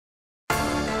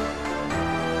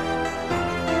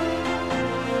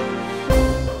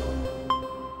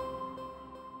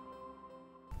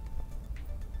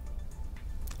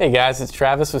Hey guys, it's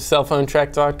Travis with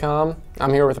cellphonetrek.com.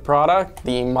 I'm here with a product,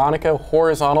 the Monaco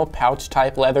horizontal pouch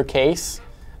type leather case.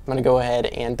 I'm going to go ahead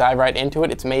and dive right into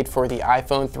it. It's made for the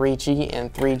iPhone 3G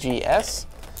and 3GS.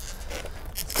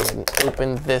 Let's go ahead and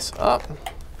open this up.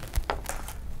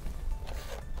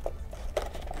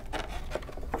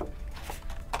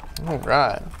 All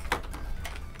right.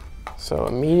 So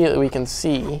immediately we can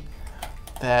see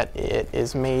that it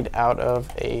is made out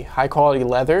of a high quality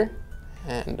leather,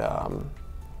 and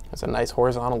it's a nice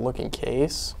horizontal looking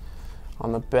case.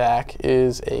 On the back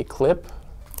is a clip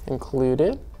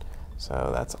included,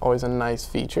 so that's always a nice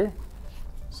feature.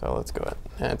 So let's go ahead.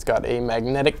 And it's got a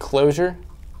magnetic closure,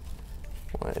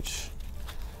 which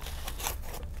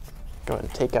go ahead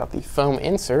and take out the foam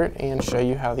insert and show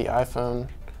you how the iPhone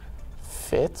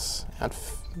fits. It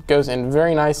goes in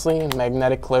very nicely.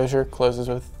 Magnetic closure closes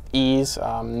with ease,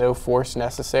 no force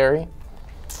necessary.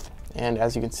 And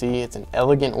as you can see, it's an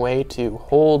elegant way to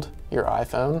hold your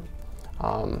iPhone.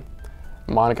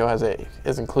 Monaco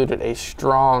has included a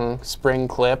strong spring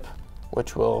clip,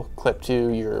 which will clip to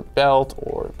your belt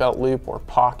or belt loop or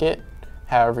pocket,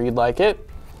 however you'd like it.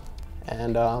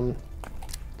 And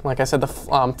like I said, the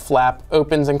flap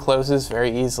opens and closes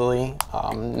very easily.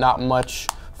 Not much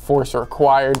force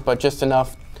required, but just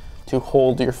enough to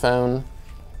hold your phone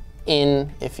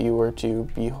in if you were to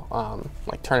be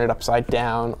like turn it upside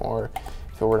down, or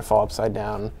if it were to fall upside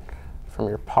down from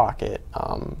your pocket.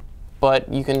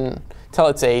 But you can tell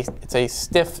it's a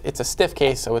stiff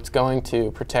case, so it's going to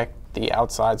protect the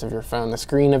outsides of your phone, the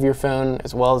screen of your phone,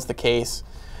 as well as the case,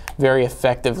 very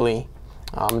effectively.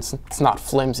 It's not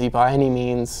flimsy by any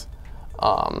means.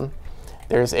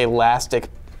 There's elastic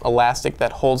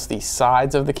that holds the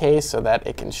sides of the case so that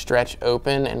it can stretch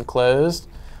open and closed.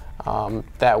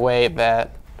 That way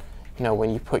that, when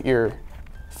you put your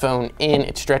phone in,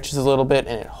 it stretches a little bit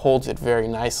and it holds it very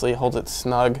nicely, holds it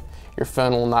snug. Your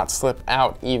phone will not slip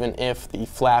out even if the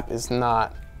flap is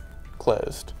not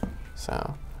closed.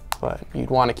 So, but you'd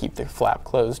want to keep the flap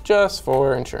closed just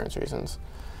for insurance reasons.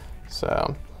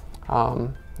 So,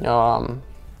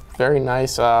 very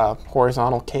nice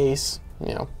horizontal case.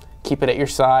 Keep it at your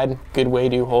side. Good way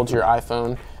to hold your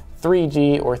iPhone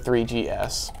 3G or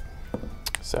 3GS.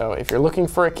 So if you're looking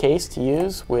for a case to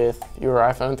use with your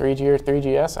iPhone 3G or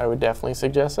 3GS, I would definitely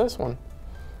suggest this one.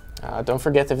 Don't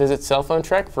forget to visit Cell Phone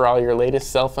Trek for all your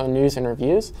latest cell phone news and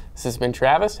reviews. This has been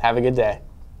Travis. Have a good day.